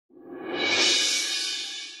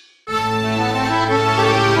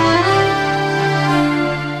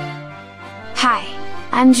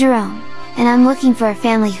I'm Jerome, and I'm looking for a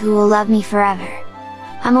family who will love me forever.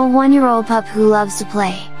 I'm a 1-year-old pup who loves to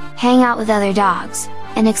play, hang out with other dogs,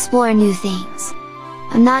 and explore new things.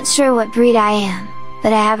 I'm not sure what breed I am,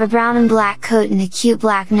 but I have a brown and black coat and a cute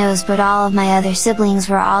black nose, but all of my other siblings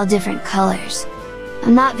were all different colors.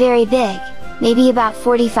 I'm not very big, maybe about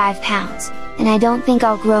 45 pounds, and I don't think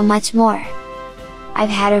I'll grow much more. I've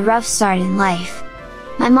had a rough start in life.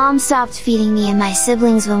 My mom stopped feeding me and my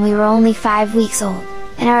siblings when we were only 5 weeks old,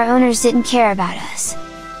 and our owners didn't care about us.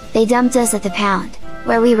 They dumped us at the pound,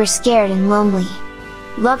 where we were scared and lonely.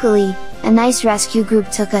 Luckily, a nice rescue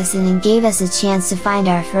group took us in and gave us a chance to find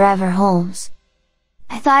our forever homes.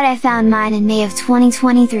 I thought I found mine in May of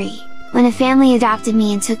 2023, when a family adopted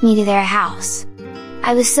me and took me to their house.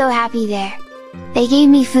 I was so happy there. They gave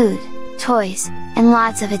me food, toys, and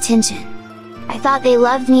lots of attention. I thought they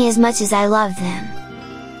loved me as much as I loved them.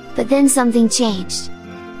 But then something changed.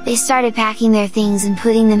 They started packing their things and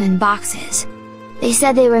putting them in boxes. They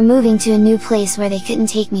said they were moving to a new place where they couldn't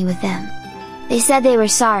take me with them. They said they were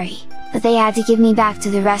sorry, but they had to give me back to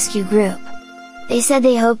the rescue group. They said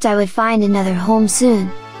they hoped I would find another home soon.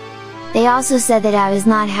 They also said that I was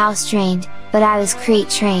not house trained, but I was crate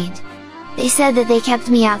trained. They said that they kept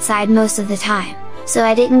me outside most of the time, so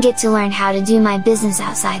I didn't get to learn how to do my business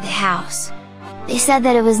outside the house. They said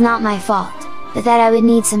that it was not my fault, but that I would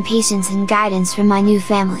need some patience and guidance from my new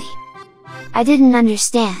family. I didn't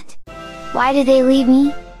understand. Why did they leave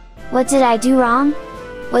me? What did I do wrong?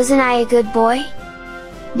 Wasn't I a good boy?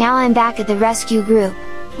 Now I'm back at the rescue group,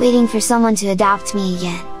 waiting for someone to adopt me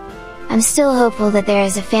again. I'm still hopeful that there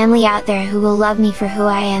is a family out there who will love me for who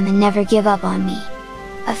I am and never give up on me.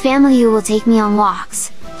 A family who will take me on walks,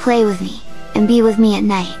 play with me, and be with me at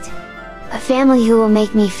night. A family who will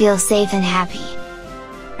make me feel safe and happy.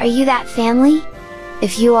 Are you that family?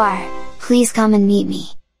 If you are, please come and meet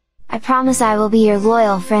me. I promise I will be your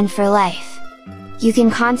loyal friend for life. You can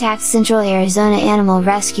contact Central Arizona Animal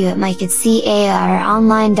Rescue at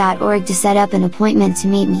mike@caronline.org to set up an appointment to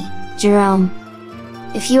meet me, Jerome.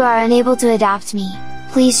 If you are unable to adopt me,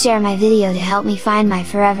 please share my video to help me find my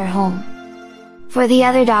forever home. For the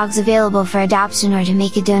other dogs available for adoption or to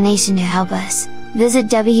make a donation to help us, visit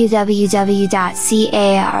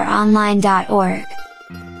www.caronline.org.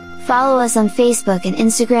 Follow us on Facebook and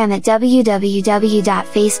Instagram at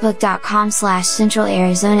www.facebook.com/Central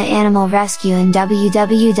Arizona Animal Rescue and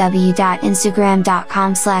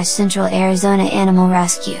www.instagram.com/Central Arizona Animal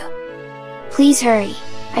Rescue. Please hurry,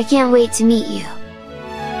 I can't wait to meet you!